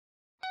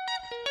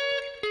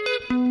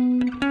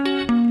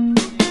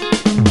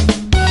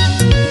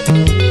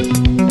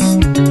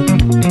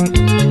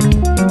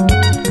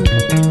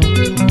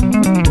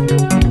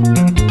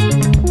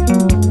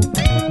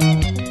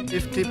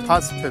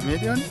parts per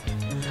million.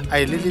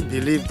 I really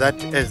believe that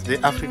as the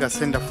Africa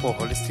Center for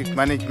Holistic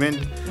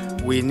Management,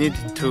 we need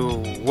to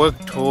work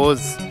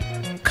towards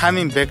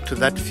coming back to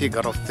that figure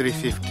of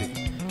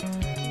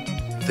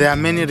 350. There are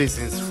many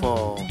reasons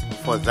for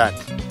that.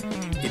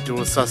 It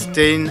will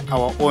sustain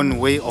our own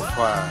way of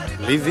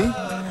living,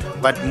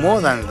 but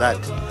more than that,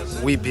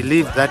 we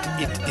believe that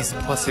it is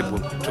possible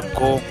to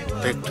go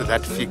back to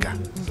that figure.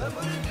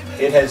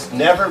 It has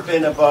never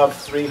been above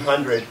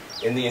 300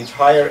 in the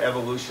entire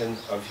evolution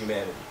of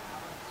humanity.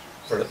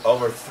 For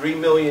over 3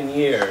 million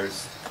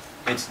years,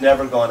 it's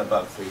never gone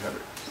above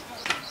 300.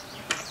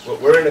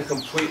 We're in a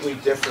completely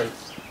different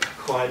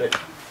climate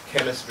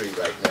chemistry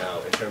right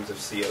now in terms of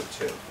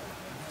CO2.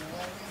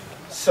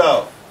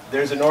 So,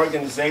 there's an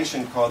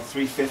organization called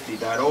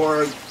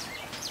 350.org,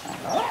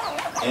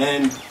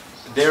 and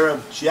their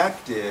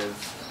objective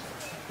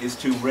is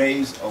to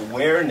raise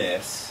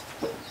awareness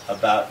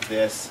about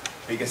this,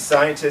 because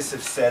scientists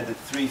have said that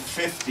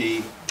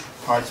 350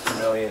 parts per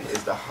million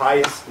is the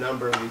highest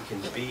number we can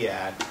be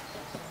at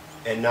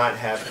and not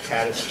have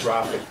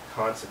catastrophic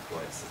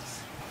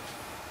consequences.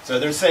 So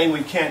they're saying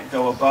we can't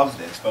go above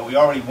this, but we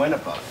already went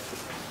above it.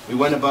 We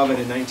went above it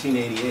in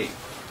 1988.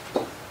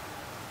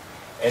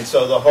 And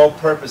so the whole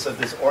purpose of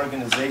this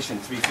organization,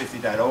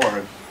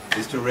 350.org,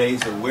 is to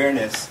raise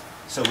awareness,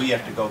 so we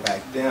have to go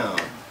back down.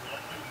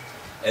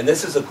 And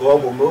this is a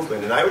global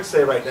movement, and I would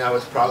say right now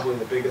it's probably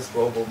the biggest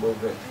global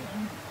movement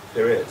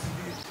there is.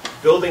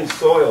 Building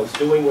soils,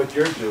 doing what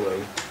you're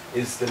doing,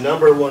 is the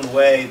 #1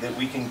 way that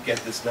we can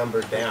get this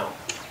number down.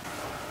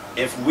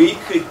 If we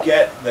could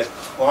get the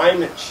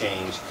climate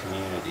change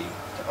community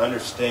to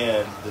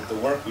understand that the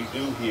work we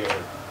do here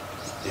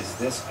is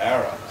this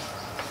arrow,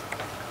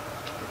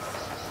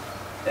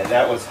 and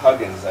that was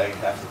Huggins, I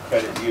have to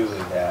credit you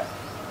in that,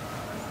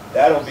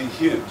 that'll be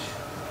huge.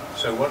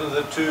 So what are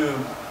the two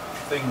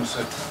things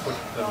that put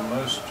the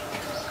most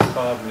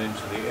carbon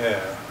into the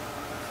air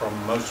from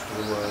most of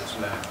the world's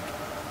land?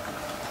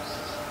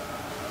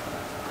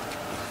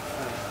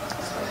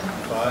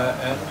 Fire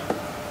and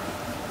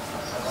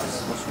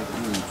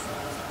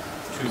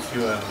too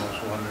few animals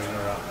wandering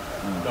around.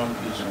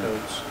 Donkeys,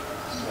 goats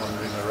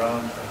wandering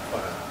around, and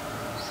fire.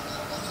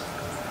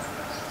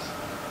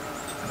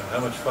 And how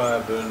much fire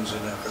burns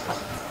in Africa?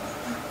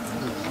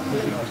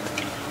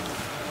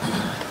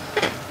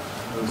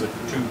 Over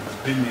 2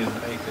 billion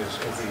acres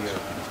every year.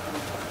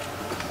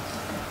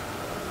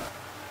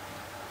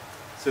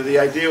 So the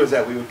idea was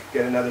that we would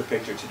get another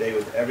picture today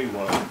with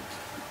everyone,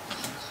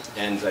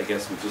 and I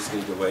guess we just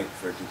need to wait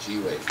for it to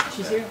G-wave.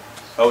 She's here.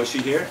 Oh, is she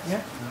here?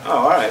 Yeah. Oh,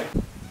 all right.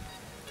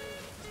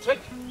 Switch.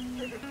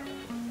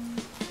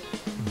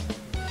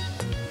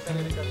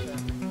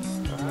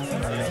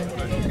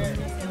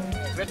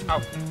 Switch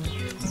out.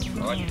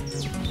 Good.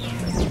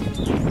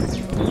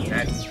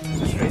 That's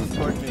straight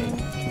toward me.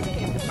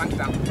 Back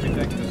down.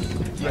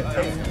 Yeah,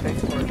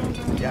 face toward me.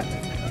 Yeah.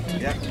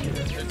 Yeah.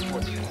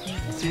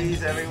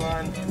 Cheese,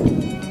 everyone.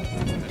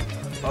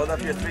 Hold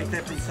up your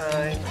 350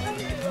 sign.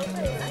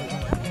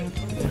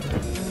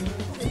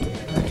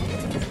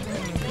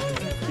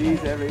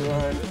 Cheese,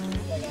 everyone.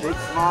 Big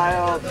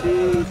smile.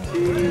 Cheese,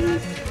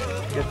 cheese.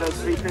 Get those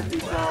 350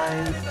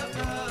 signs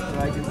so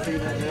I can see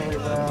them really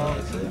well.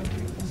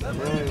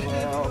 Really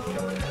well.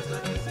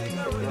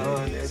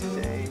 Going,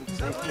 exchange,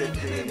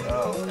 350.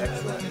 Oh,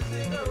 excellent.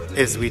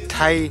 As we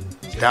tie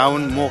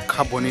down more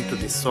carbon into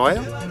the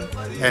soil,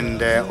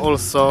 and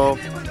also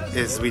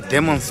as we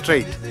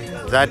demonstrate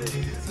that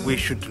we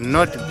should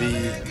not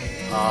be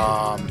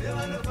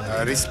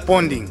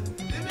responding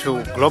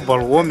to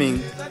global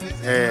warming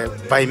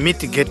by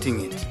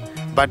mitigating it,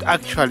 but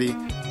actually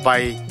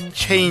by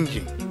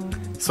changing,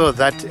 so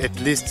that at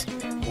least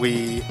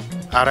we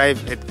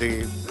arrive at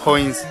the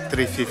points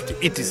 350.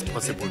 It is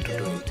possible to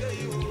do it.